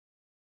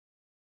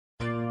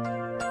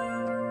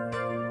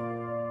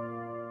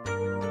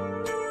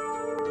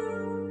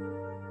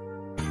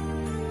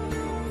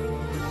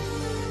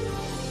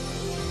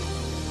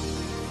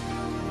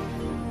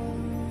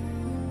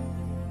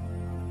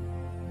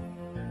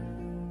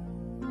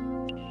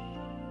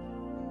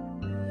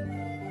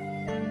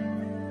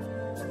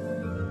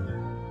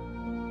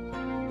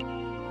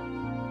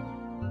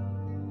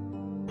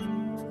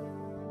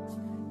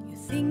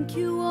think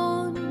you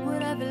own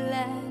whatever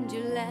land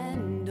you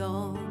land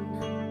on.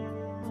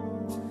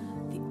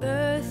 The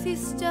earth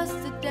is just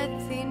a dead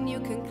thing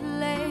you can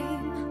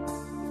claim.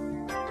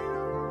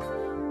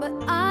 But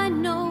I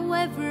know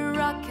every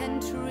rock and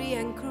tree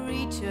and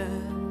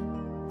creature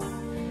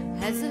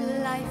has a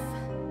life,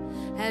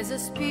 has a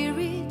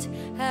spirit,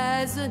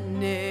 has a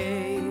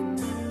name.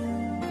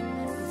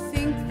 You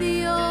think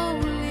the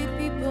only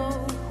people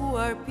who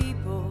are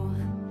people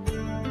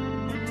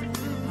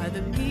are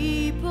the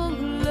people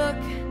who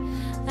look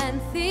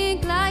and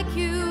think like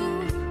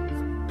you.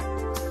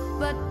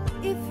 But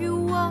if you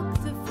walk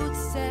the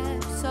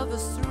footsteps of a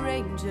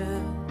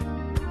stranger,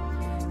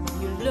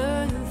 you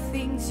learn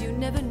things you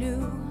never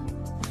knew,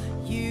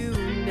 you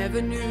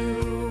never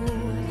knew.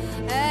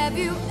 Have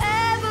you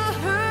ever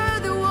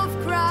heard the wolf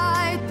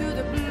cry through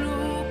the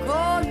blue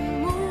cold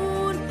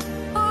moon?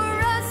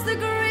 Or ask the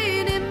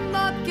green in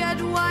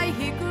bobcat why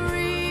he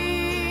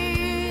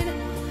green?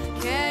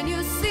 Can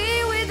you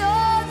see with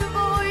all the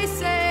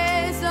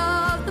voices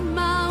of the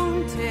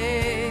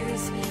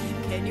mountains?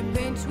 Can you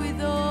paint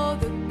with all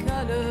the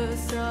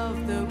colors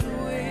of the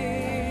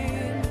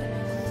wind?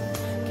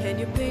 Can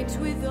you paint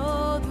with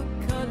all the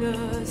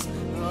colors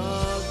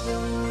of the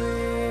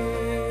wind?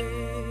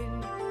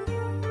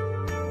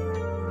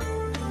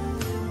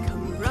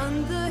 Come run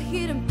the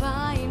hidden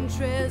pine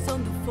trails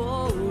on the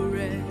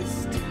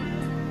forest.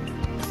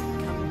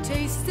 Come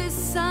taste the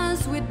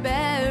sun-sweet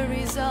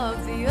berries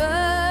of the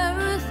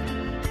earth.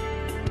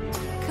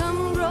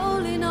 Come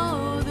rolling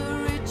all the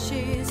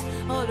riches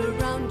all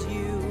around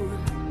you,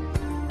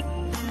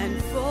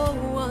 and for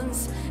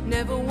once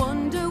never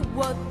wonder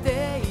what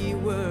they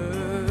were.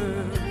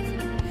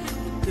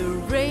 The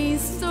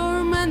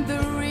rainstorm and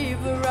the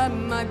river are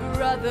my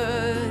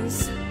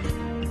brothers.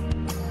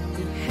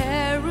 The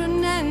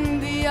heron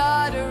and the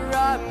otter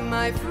are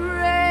my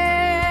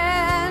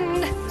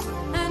friend.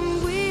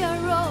 And we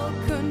are all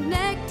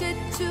connected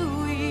to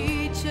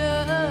each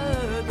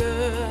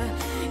other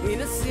in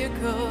a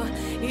circle,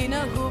 in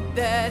a hoop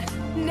that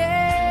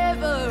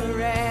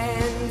never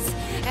ends.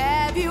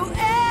 Have you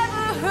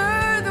ever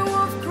heard the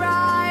wolf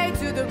cry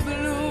to the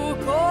blue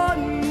cold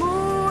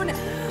moon?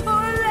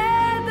 Or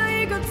let the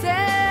eagle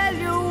tell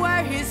you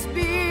where he's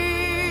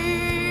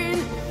been?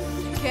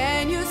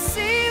 Can you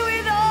see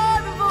with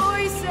all the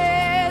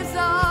voices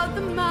of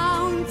the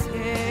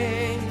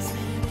mountains?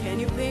 Can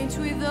you paint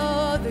with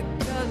all the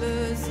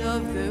colors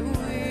of the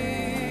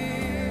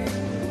wind?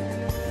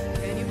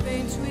 Can you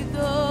paint with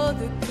all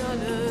the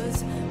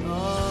colors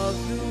of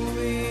the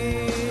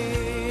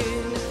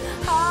wind?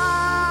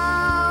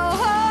 How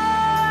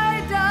high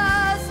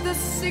does the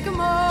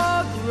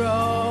sycamore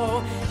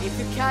grow? If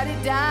you cut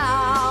it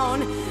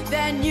down,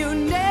 then you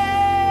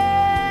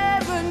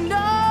never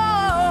know.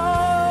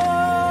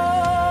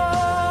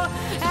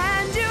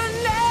 And you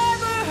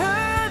never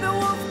heard the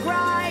wolf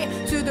cry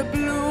to the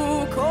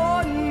blue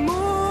cold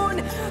moon.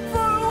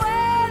 For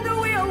whether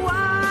we are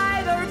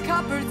white or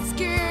coppered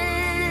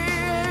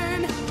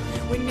skin,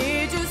 we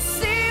need to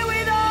see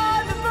with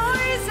all the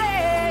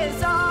voices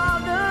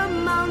of the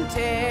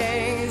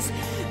mountains.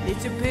 Need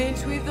to paint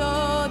with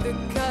all the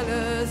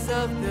colors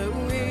of the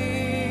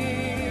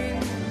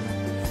wind.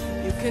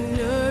 You can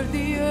nerve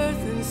the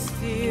earth and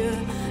steel,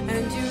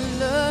 and you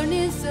learn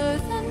its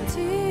earth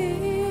until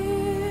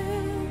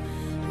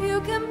you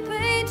can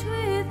paint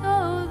with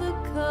all the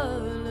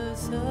colors